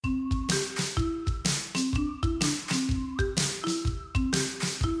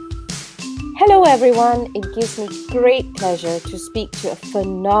Hello, everyone. It gives me great pleasure to speak to a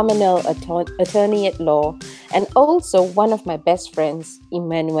phenomenal attorney at law and also one of my best friends,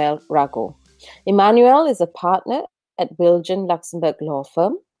 Emmanuel Rago. Emmanuel is a partner at Wilgen Luxembourg Law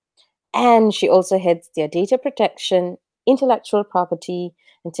Firm, and she also heads their data protection, intellectual property,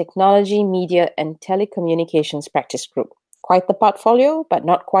 and technology, media, and telecommunications practice group. Quite the portfolio, but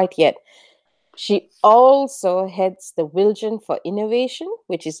not quite yet. She also heads the Wilgen for Innovation,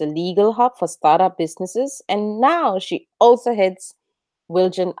 which is a legal hub for startup businesses. And now she also heads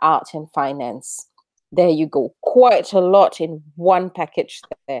Wilgen Art and Finance. There you go. Quite a lot in one package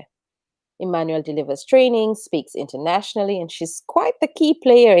there. Emmanuel delivers training, speaks internationally, and she's quite the key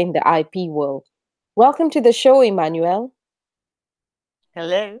player in the IP world. Welcome to the show, Emmanuel.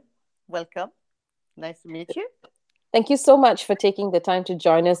 Hello, welcome. Nice to meet you. Thank you so much for taking the time to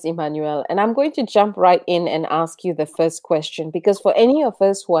join us, Emmanuel. And I'm going to jump right in and ask you the first question, because for any of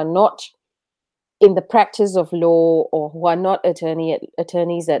us who are not in the practice of law or who are not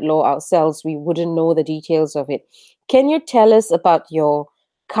attorneys at law ourselves, we wouldn't know the details of it. Can you tell us about your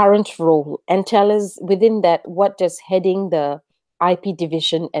current role and tell us within that, what does heading the IP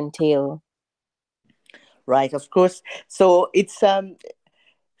division entail? Right, of course. So it's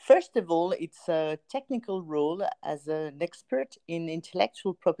first of all, it's a technical role as an expert in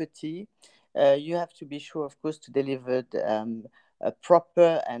intellectual property. You have to be sure, of course, to deliver a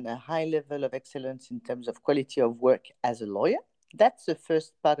proper and a high level of excellence in terms of quality of work as a lawyer. That's the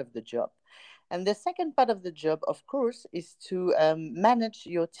first part of the job. And the second part of the job, of course, is to manage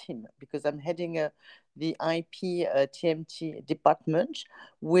your team, because I'm heading the IP TMT department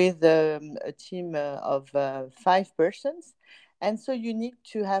with a team of 5 persons. And so you need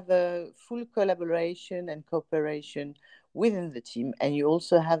to have a full collaboration and cooperation within the team. And you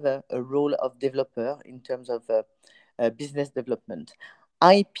also have a role of developer in terms of business development.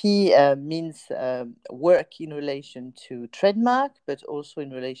 IP means work in relation to trademark, but also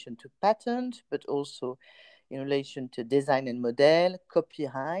in relation to patent, but also in relation to design and model,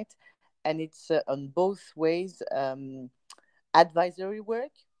 copyright. And it's on both ways advisory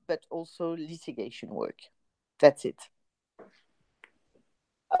work, but also litigation work. That's it.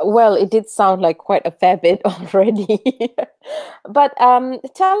 Well, it did sound like quite a fair bit already. But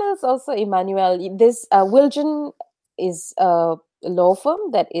tell us also, Emmanuel, this Wilgen is a law firm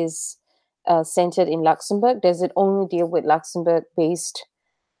that is centered in Luxembourg. Does it only deal with Luxembourg-based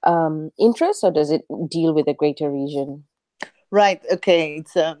interests, or does it deal with a greater region? Right. Okay.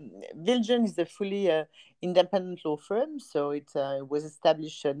 It's Vilgen is a fully independent law firm, so it was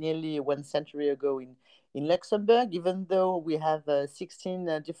established nearly 1 century ago in Luxembourg. Even though we have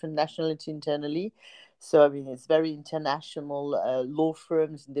 16 different nationalities internally, so I mean it's very international law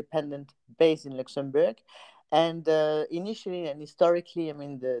firms, independent, based in Luxembourg. And initially and historically, I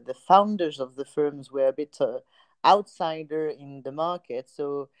mean the founders of the firms were a bit outsider in the market,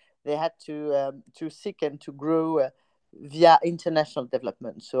 so they had to seek and to grow. Via international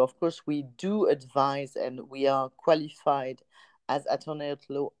development. So, of course, we do advise and we are qualified as attorney at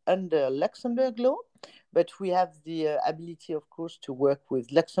law under Luxembourg law, but we have the ability, of course, to work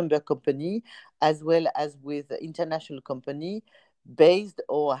with Luxembourg company as well as with international company based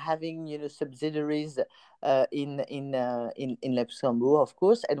or having subsidiaries in Luxembourg, of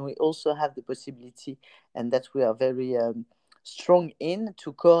course, and we also have the possibility, and that we are very strong in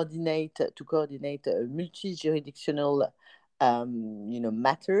to coordinate multi-jurisdictional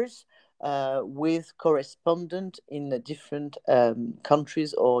matters with correspondent in the different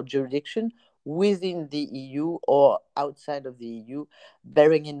countries or jurisdiction within the EU or outside of the EU,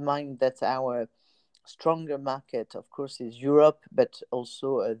 bearing in mind that our stronger market, of course, is Europe, but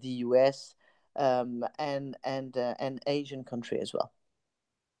also the US and Asian country as well.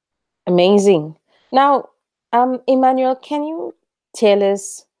 Amazing. Now, Emmanuel, can you tell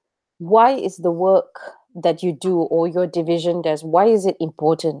us why is the work that you do or your division does, why is it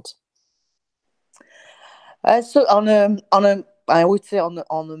important? So on a I would say on a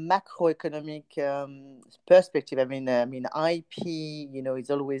macroeconomic perspective, I mean IP, it's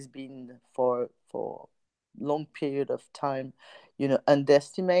always been for long period of time,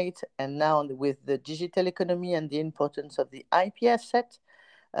 underestimate, and now with the digital economy and the importance of the IP asset,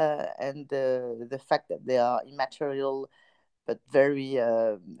 and the fact that they are immaterial but very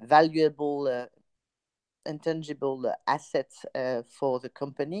valuable, intangible assets for the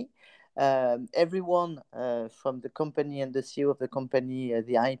company. Everyone from the company and the CEO of the company,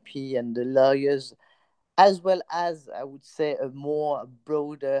 the IP and the lawyers, as well as I would say a more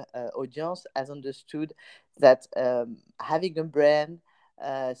broader audience, has understood that having a brand,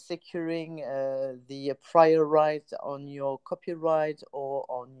 securing the prior rights on your copyright or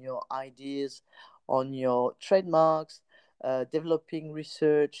on your ideas, on your trademarks, developing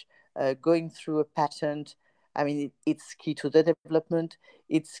research, going through a patent. I mean, it's key to the development.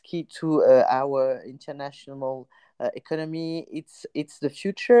 It's key to our international economy. It's the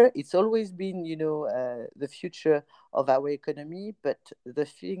future. It's always been, the future of our economy. But the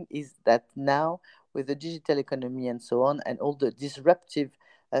thing is that now, with the digital economy and so on, and all the disruptive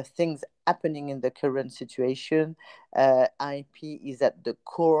things happening in the current situation, IP is at the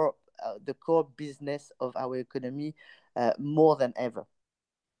core business of our economy more than ever.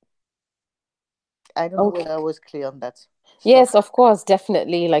 I don't know Okay. whether I was clear on that. Yes, of course,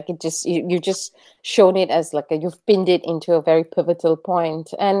 definitely. Like it just you just shown it as like you've pinned it into a very pivotal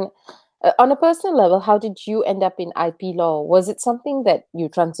point. And on a personal level, how did you end up in IP law? Was it something that you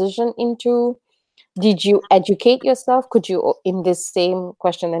transitioned into? Did you educate yourself? Could you, in this same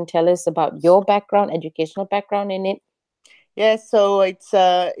question, then tell us about your background, educational background in it? Yeah, so it's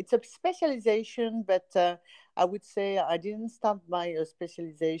a specialization, but I would say I didn't start my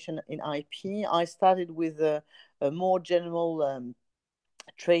specialization in IP. I started with a more general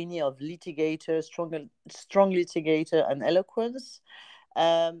training of litigator, strong litigator, and eloquence.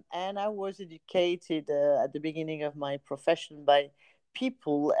 And I was educated at the beginning of my profession by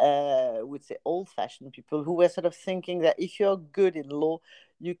people, would say old-fashioned people, who were sort of thinking that if you're good in law,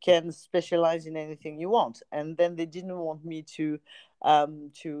 you can specialize in anything you want. And then they didn't want me to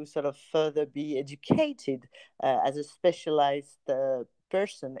sort of further be educated as a specialized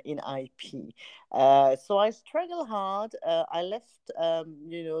person in IP. So I struggled hard. I left,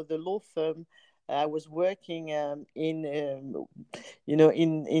 the law firm. I was working in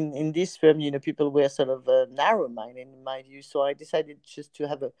this firm, people were sort of narrow-minded in my view. So I decided just to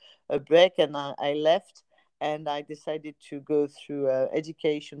have a break, and I left, and I decided to go through an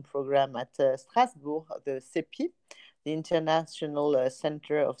education program at Strasbourg, the CEPI, the International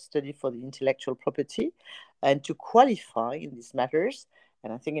Center of Study for the Intellectual Property, and to qualify in these matters.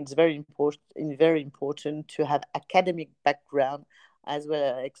 And I think it's very important to have academic background as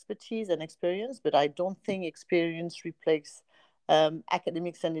well as expertise and experience. But I don't think experience replaces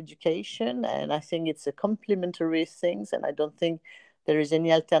academics and education. And I think it's a complementary things. And I don't think there is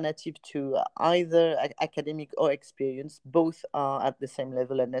any alternative to either academic or experience. Both are at the same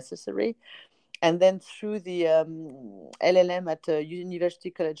level and necessary. And then through the LLM at University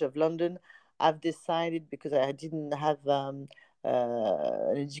College of London, I've decided, because I didn't have an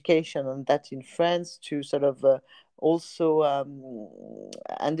education on that in France, to sort of also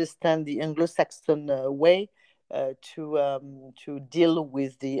understand the Anglo-Saxon way to deal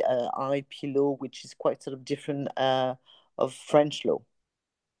with the IP law, which is quite sort of different of French law.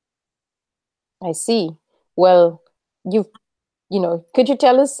 I see. Well, you've could you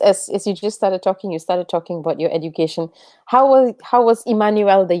tell us, as you just you started talking about your education. How was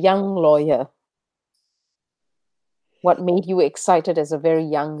Emmanuel the young lawyer? What made you excited as a very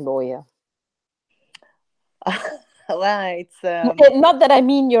young lawyer? Well, it's Not that I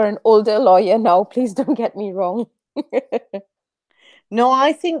mean you're an older lawyer now, please don't get me wrong. no,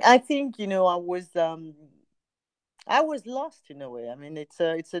 I think I was lost in a way. I mean, it's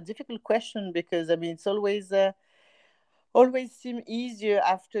a difficult question, because I mean it's always seem easier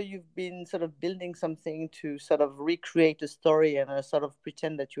after you've been sort of building something to sort of recreate a story and sort of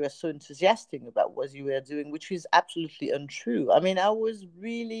pretend that you are so enthusiastic about what you were doing, which is absolutely untrue. I mean, I was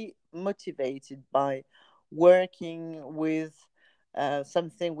really motivated by working with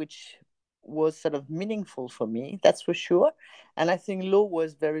something which was sort of meaningful for me, that's for sure. And I think law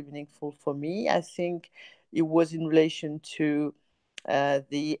was very meaningful for me. I think it was in relation to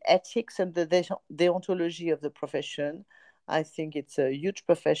the ethics and the deontology of the profession. I think it's a huge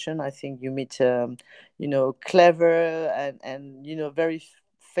profession. I think you meet, clever and very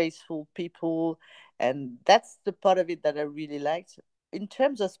faithful people, and that's the part of it that I really liked. In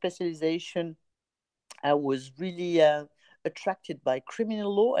terms of specialization, I was really attracted by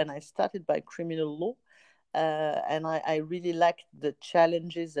criminal law, and I started by criminal law, and I really liked the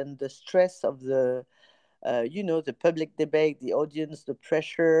challenges and the stress of the public debate, the audience, the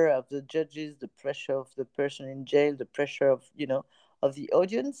pressure of the judges, the pressure of the person in jail, the pressure of the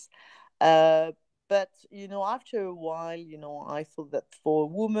audience. Uh, but after a while, I thought that for a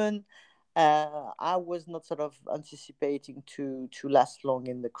woman, I was not sort of anticipating to last long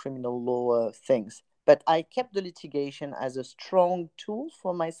in the criminal law things. But I kept the litigation as a strong tool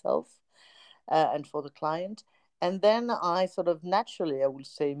for myself and for the client. And then I sort of naturally, I would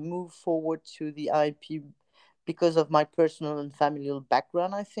say, move forward to the IP because of my personal and familial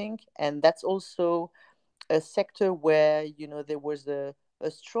background, I think. And that's also a sector where, there was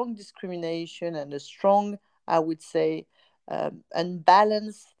a strong discrimination and a strong, I would say,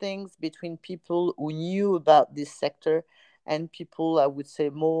 unbalanced things between people who knew about this sector and people, I would say,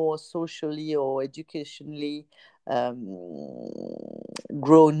 more socially or educationally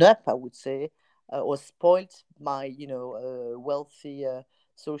grown up, I would say, or spoiled by, a wealthy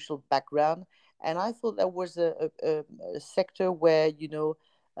social background. And I thought that was a sector where, you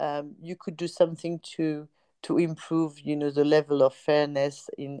could do something to improve, the level of fairness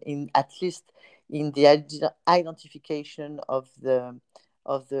in at least in the identification of the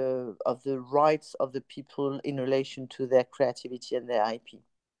rights of the people in relation to their creativity and their IP.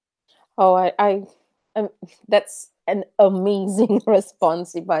 Oh, um, that's an amazing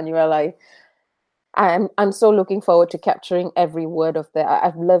response, Emmanuel. I'm so looking forward to capturing every word of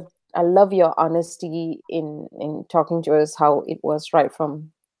that. I love your honesty in talking to us how it was right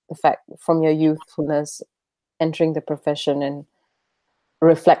from the fact from your youthfulness entering the profession and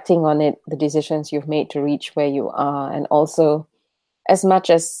reflecting on it, the decisions you've made to reach where you are, and also as much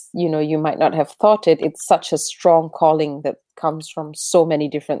as you might not have thought it, it's such a strong calling that comes from so many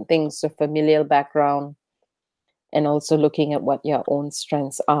different things, so familial background and also looking at what your own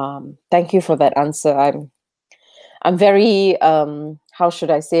strengths are. Thank you for that answer. I'm very how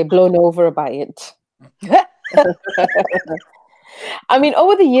should I say, blown over by it. I mean,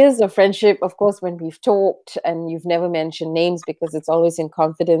 over the years of friendship, of course, when we've talked and you've never mentioned names because it's always in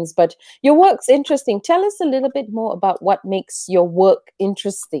confidence, but your work's interesting. Tell us a little bit more about what makes your work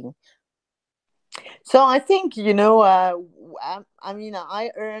interesting. So I think, I mean,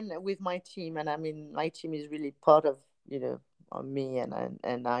 I earn with my team, and I mean, my team is really part of me,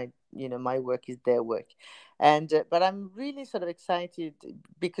 and my work is their work, and but I'm really sort of excited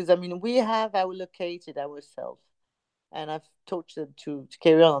because I mean, we have allocated ourselves, and I've taught them to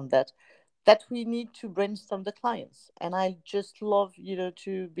carry on that we need to brainstorm the clients. And I just love,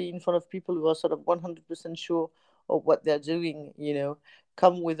 to be in front of people who are sort of 100% sure of what they're doing,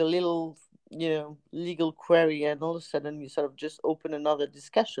 come with a little, legal query, and all of a sudden you sort of just open another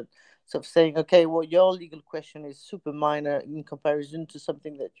discussion. So of saying, okay, well, your legal question is super minor in comparison to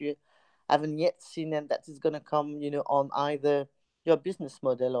something that you haven't yet seen, and that is going to come, on either your business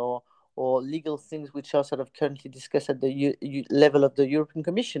model or legal things which are sort of currently discussed at the level of the European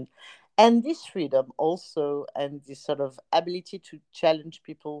Commission. And this freedom also, and this sort of ability to challenge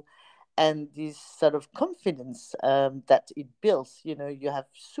people, and this sort of confidence that it builds. You have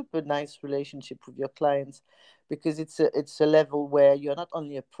super nice relationship with your clients because it's a level where you're not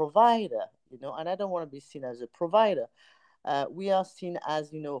only a provider, and I don't want to be seen as a provider. We are seen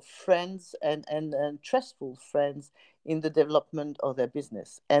as, friends, and trustful friends in the development of their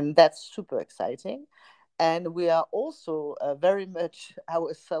business, and that's super exciting. And we are also very much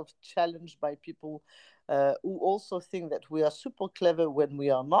ourselves challenged by people who also think that we are super clever when we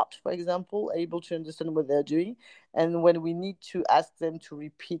are not, for example, able to understand what they're doing. And when we need to ask them to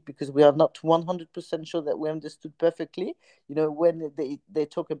repeat because we are not 100% sure that we understood perfectly, when they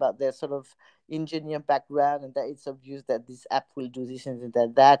talk about their sort of engineer background, and that it's obvious that this app will do this and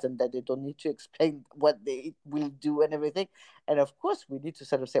that, and that they don't need to explain what they will do and everything. And of course, we need to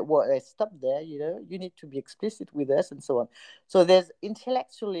sort of say, well, stop there, you need to be explicit with us, and so on. So there's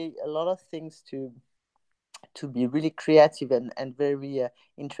intellectually a lot of things to be really creative and very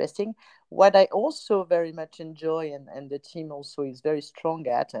interesting. What I also very much enjoy, and the team also is very strong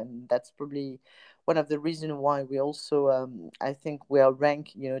at, and that's probably one of the reasons why we also, I think we are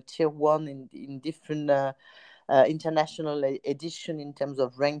ranked, tier one in different international edition in terms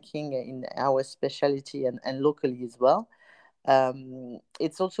of ranking in our specialty, and locally as well.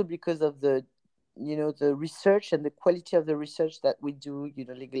 It's also because of the research and the quality of the research that we do,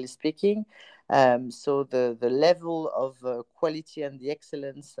 legally speaking. So the level of quality and the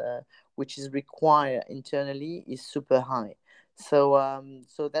excellence which is required internally is super high.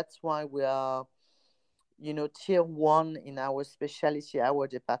 So that's why we are, tier one in our specialty, our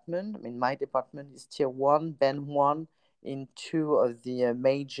department. I mean, my department is tier one, band one in two of the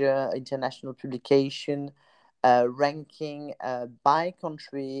major international publication, ranking by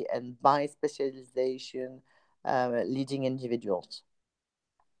country and by specialization, leading individuals.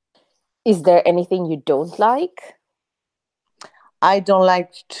 Is there anything you don't like? I don't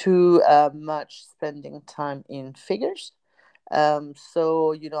like too much spending time in figures.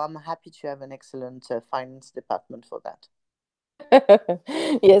 So, I'm happy to have an excellent finance department for that.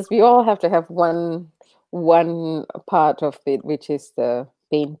 Yes, we all have to have one part of it, which is the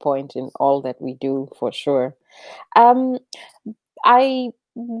pain point in all that we do, for sure. Um, I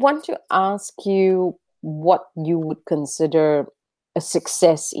want to ask you what you would consider a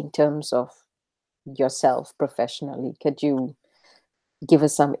success in terms of yourself professionally. Could you give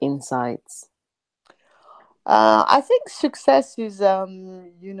us some insights. I think success is,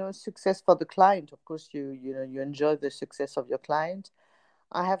 success for the client. Of course, you enjoy the success of your client.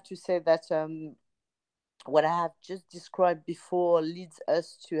 I have to say that what I have just described before leads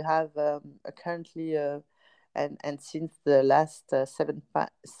us to have currently, and since the last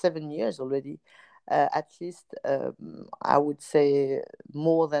 7 years already, at least, I would say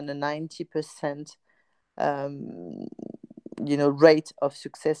more than a 90%, um, rate of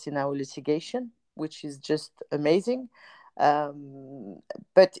success in our litigation, which is just amazing.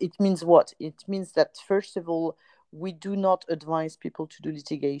 But it means what? It means that, first of all, we do not advise people to do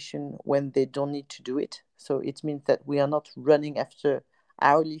litigation when they don't need to do it. So it means that we are not running after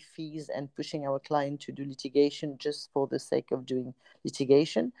hourly fees and pushing our client to do litigation just for the sake of doing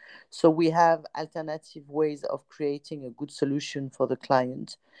litigation. So we have alternative ways of creating a good solution for the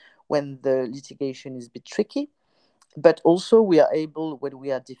client when the litigation is a bit tricky. But also we are able, when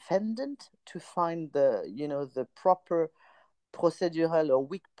we are defendant, to find the proper procedural or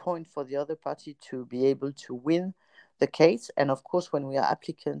weak point for the other party to be able to win the case. And of course, when we are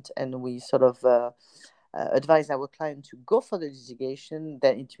applicant and we sort of advise our client to go for the litigation,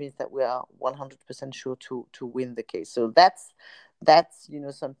 then it means that we are 100% sure to win the case. So that's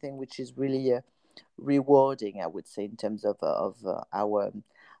something which is really rewarding, I would say, in terms of our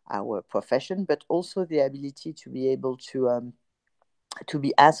profession, but also the ability to be able to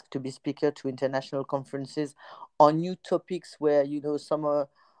be asked to be speaker to international conferences on new topics where some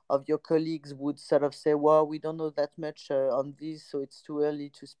of your colleagues would sort of say, well, we don't know that much on this, so it's too early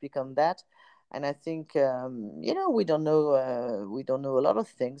to speak on that. And I think we don't know a lot of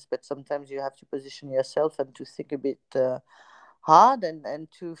things, but sometimes you have to position yourself and to think a bit hard, and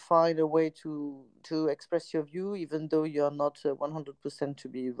to find a way to express your view, even though you're not 100% to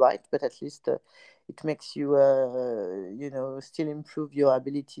be right, but at least it makes you still improve your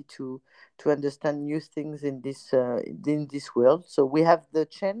ability to understand new things in this world. So we have the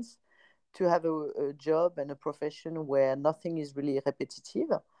chance to have a job and a profession where nothing is really repetitive,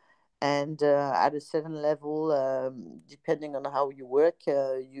 and at a certain level, depending on how you work,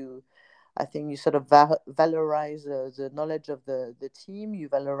 I think you sort of valorize the knowledge of the team, you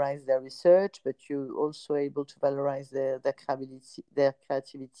valorize their research, but you're also able to valorize their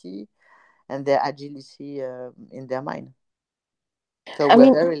creativity and their agility in their mind. So I we're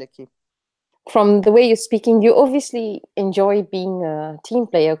mean, very lucky. from the way you're speaking, you obviously enjoy being a team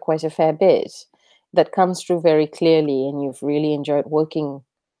player quite a fair bit. That comes through very clearly, and you've really enjoyed working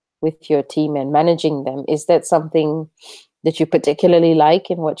with your team and managing them. Is that something that you particularly like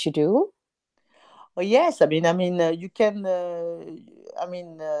in what you do? Oh yes, you can.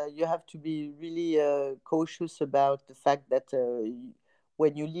 You have to be really cautious about the fact that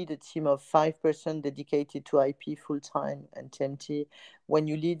when you lead a team of 5% dedicated to IP full time and TMT, when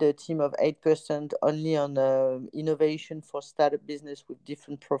you lead a team of 8% only on innovation for startup business with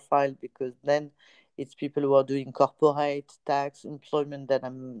different profile, because then it's people who are doing corporate tax, employment that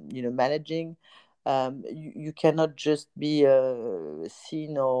I'm managing. You cannot just be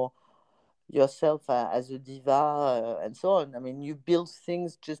seen or yourself as a diva and so on. I mean, you build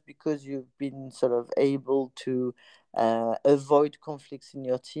things just because you've been sort of able to avoid conflicts in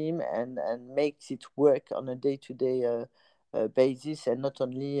your team, and makes it work on a day-to-day basis, and not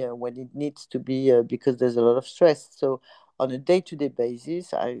only when it needs to be because there's a lot of stress. So on a day-to-day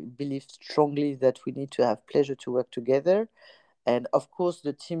basis, I believe strongly that we need to have pleasure to work together. And of course,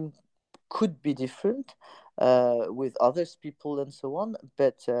 the team could be different with others people and so on,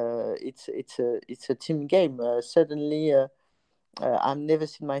 but it's a team game. Certainly, I've never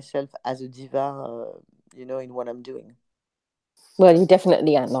seen myself as a diva, in what I'm doing. Well, you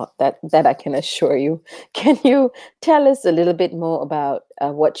definitely are not. That I can assure you. Can you tell us a little bit more about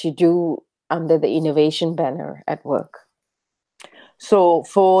what you do under the innovation banner at work? So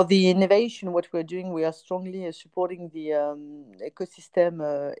for the innovation, what we're doing, we are strongly supporting the ecosystem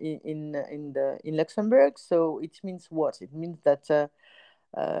in Luxembourg. So it means what? It means that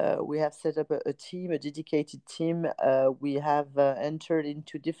we have set up a team, a dedicated team. We have entered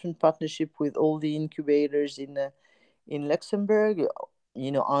into different partnership with all the incubators in Luxembourg,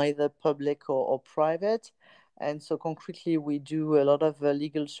 either public or private. And so concretely, we do a lot of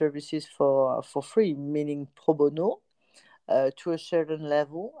legal services for free, meaning pro bono, to a certain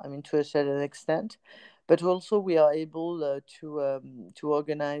level. I mean, to a certain extent. But also, we are able to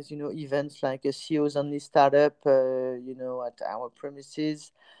organize, events like a CEOs only startup, at our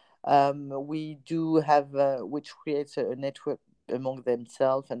premises. We do have, which creates a network among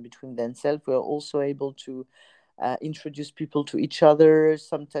themselves and between themselves. We are also able to introduce people to each other.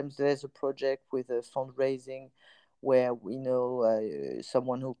 Sometimes there's a project with a fundraising where we know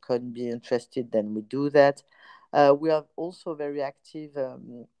someone who can be interested, then we do that. We are also very active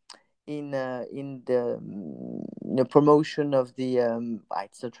in the promotion of the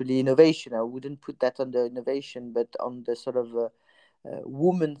it's not really innovation. I wouldn't put that under innovation, but on the sort of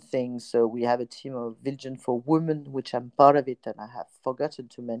woman thing. So we have a team of Vision for Women, which I'm part of it, and I have forgotten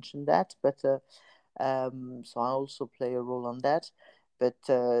to mention that. But so I also play a role on that. But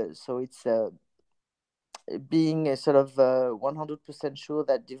so it's being a sort of 100% sure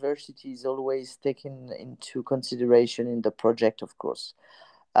that diversity is always taken into consideration in the project, of course.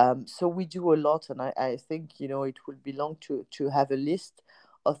 So we do a lot, and I think it would be long to have a list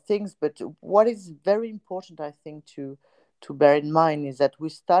of things. But what is very important, I think, to bear in mind is that we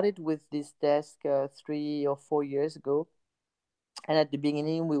started with this desk 3 or 4 years ago, and at the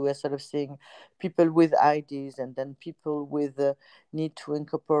beginning we were sort of seeing people with ideas and then people with need to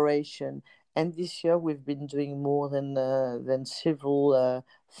incorporation. And this year we've been doing more than several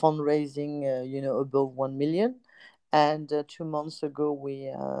fundraising, above 1 million. And 2 months ago we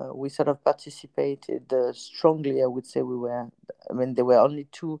sort of participated strongly. I would say I mean, there were only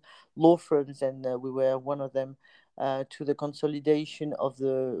two law firms, and we were one of them, to the consolidation of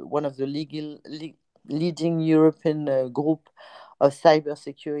the one of the leading European group of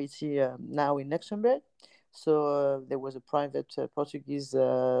cybersecurity now in Luxembourg. So there was a private Portuguese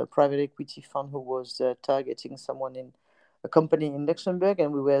private equity fund who was targeting someone in a company in Luxembourg,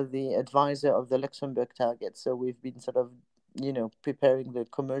 and we were the advisor of the Luxembourg target. So we've been sort of, preparing the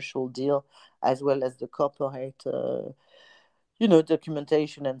commercial deal as well as the corporate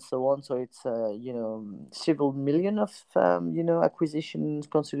documentation and so on. So it's several million of acquisition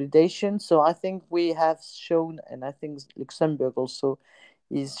consolidation. So I think we have shown, and I think Luxembourg also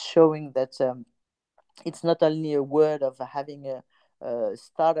is showing that it's not only a word of having a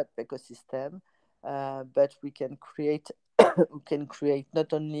startup ecosystem, but we can create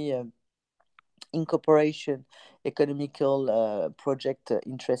not only incorporation economical project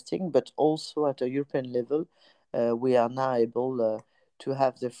interesting, but also at a European level, we are now able to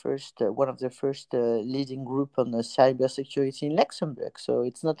have the first one of the first leading group on cybersecurity in Luxembourg. So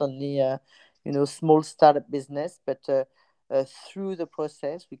it's not only small startup business, but through the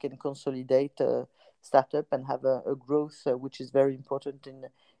process we can consolidate startup and have a growth which is very important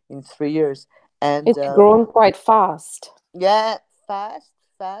in 3 years. And It's grown quite fast. yeah, fast,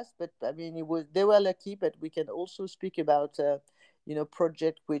 but I mean, they were lucky. But we can also speak about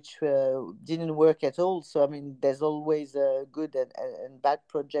project which didn't work at all. So I mean, there's always a good and bad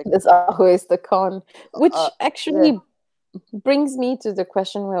project. There's always the con, which Yeah. actually brings me to the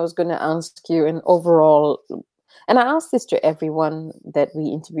question where I was going to ask you an overall, and I ask this to everyone that we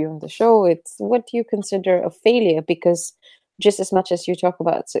interview on the show. It's, what do you consider a failure? Because just as much as you talk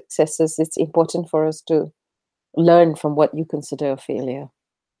about successes, it's important for us to learn from what you consider a failure.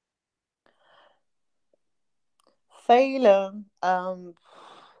 Failure.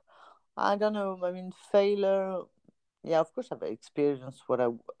 I don't know. I mean, failure. Yeah, of course, I've experienced what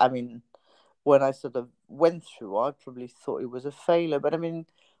I mean, when I sort of went through, I probably thought it was a failure. But I mean,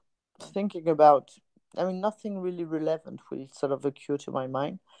 thinking about, I mean, nothing really relevant will sort of occur to my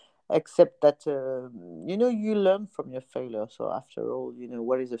mind, except that you learn from your failure. So after all,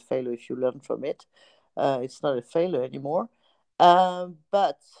 what is a failure if you learn from it? It's not a failure anymore.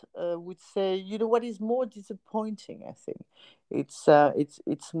 But would say, what is more disappointing, I think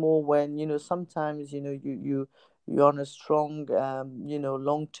it's more when sometimes you're on a strong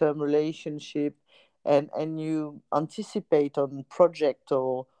long-term relationship, and you anticipate on project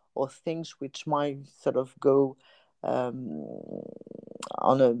or things which might sort of go um,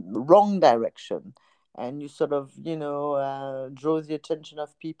 on a wrong direction, and you sort of draw the attention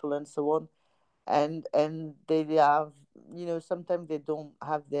of people and so on, and they have sometimes they don't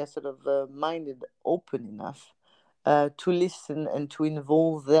have their sort of minded open enough to listen and to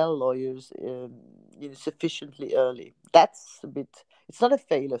involve their lawyers sufficiently early. That's a bit, it's not a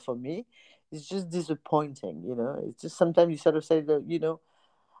failure for me, it's just disappointing. It's just sometimes you sort of say that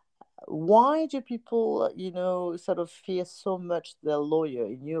why do people sort of fear so much their lawyer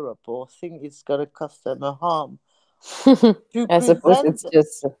in Europe, or think it's going to cost them a harm to I suppose prevent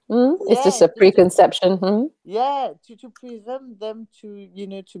it's yeah just a just to preconception. Hmm? yeah to prevent them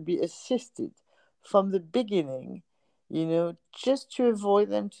to to be assisted from the beginning, just to avoid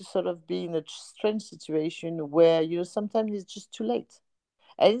them to sort of be in a strange situation where sometimes it's just too late.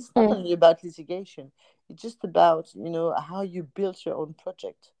 And it's not only about litigation, it's just about how you build your own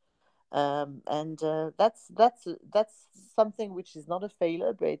project. And that's something which is not a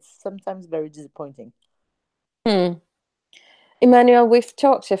failure, but it's sometimes very disappointing. Hmm. Emmanuel, we've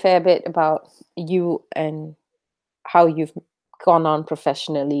talked a fair bit about you and how you've gone on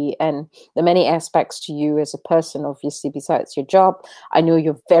professionally and the many aspects to you as a person, obviously, besides your job. I know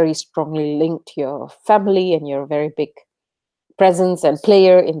you're very strongly linked to your family and you're a very big presence and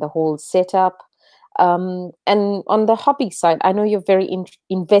player in the whole setup. And on the hobby side, I know you're very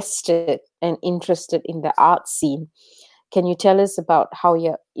invested and interested in the art scene. Can you tell us about how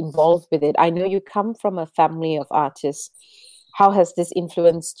you're involved with it? I know you come from a family of artists. How has this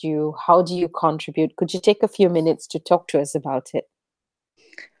influenced you? How do you contribute? Could you take a few minutes to talk to us about it?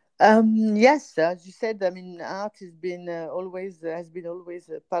 Yes, as you said, I mean, art has been always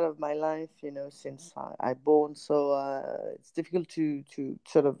a part of my life, since I born. So it's difficult to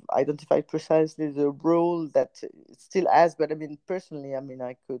sort of identify precisely the role that it still has. But I mean, personally, I mean,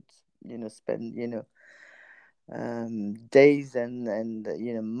 I could, spend, days and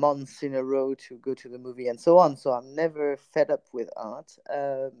months in a row to go to the movie and so on. So I'm never fed up with art,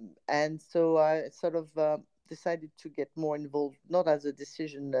 and so I sort of decided to get more involved, not as a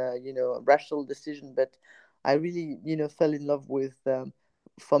decision, a rational decision, but I really fell in love with.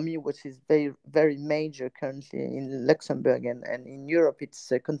 For me, what is very, very major currently in Luxembourg and in Europe,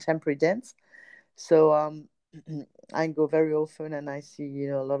 it's contemporary dance. So I go very often and I see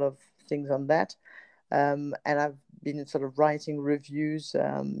a lot of things on that. And I've been sort of writing reviews,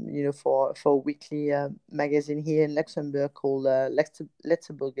 for a weekly magazine here in Luxembourg called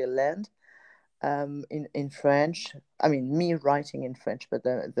Letzeburger Land, in French. I mean, me writing in French, but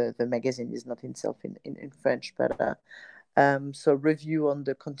the magazine is not itself in French. But so review on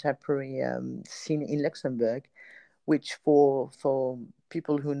the contemporary scene in Luxembourg, which for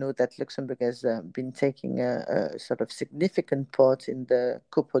people who know that Luxembourg has been taking a sort of significant part in the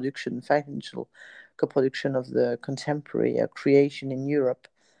financial co-production of the contemporary creation in Europe,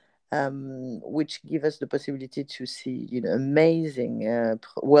 which give us the possibility to see, amazing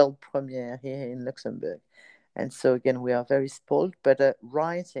world premiere here in Luxembourg. And so again, we are very spoiled, but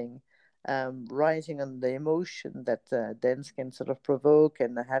writing on the emotion that dance can sort of provoke,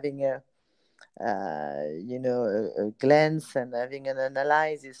 and having a glance and having an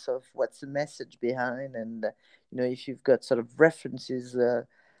analysis of what's the message behind, and if you've got sort of references,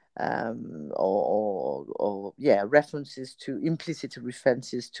 references to implicit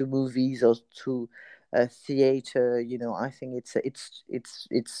references to movies or to theater. I think it's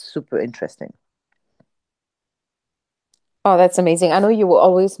super interesting. Oh, that's amazing. I know you were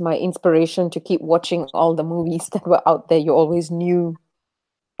always my inspiration to keep watching all the movies that were out there. You always knew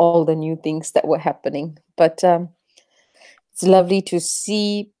all the new things that were happening. But it's lovely to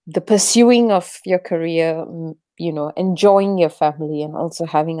see the pursuing of your career, enjoying your family and also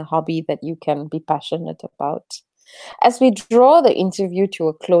having a hobby that you can be passionate about. As we draw the interview to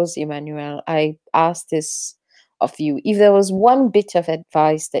a close, Emmanuel, I asked this of you. If there was one bit of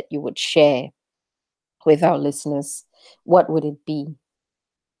advice that you would share with our listeners, what would it be?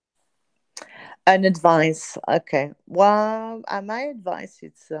 An advice, okay. Well, my advice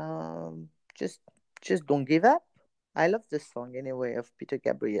is just don't give up. I love this song anyway of Peter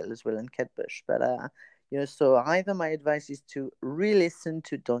Gabriel as well and Kate Bush. But so either my advice is to re-listen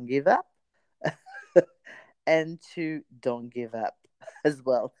to "Don't Give Up" and to "Don't Give Up" as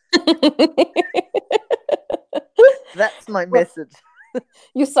well. That's my message.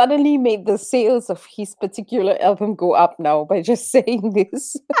 You suddenly made the sales of his particular album go up now by just saying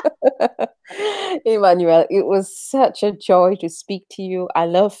this. Emmanuel, it was such a joy to speak to you. I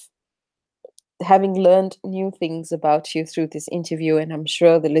love having learned new things about you through this interview, and I'm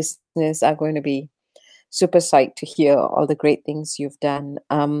sure the listeners are going to be super psyched to hear all the great things you've done.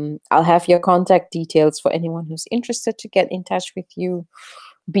 I'll have your contact details for anyone who's interested to get in touch with you,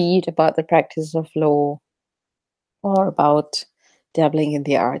 be it about the practice of law or about dabbling in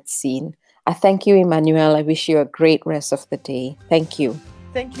the art scene. I thank you, Emmanuel. I wish you a great rest of the day. Thank you.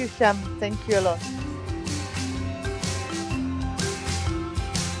 Thank you, Sham. Thank you a lot.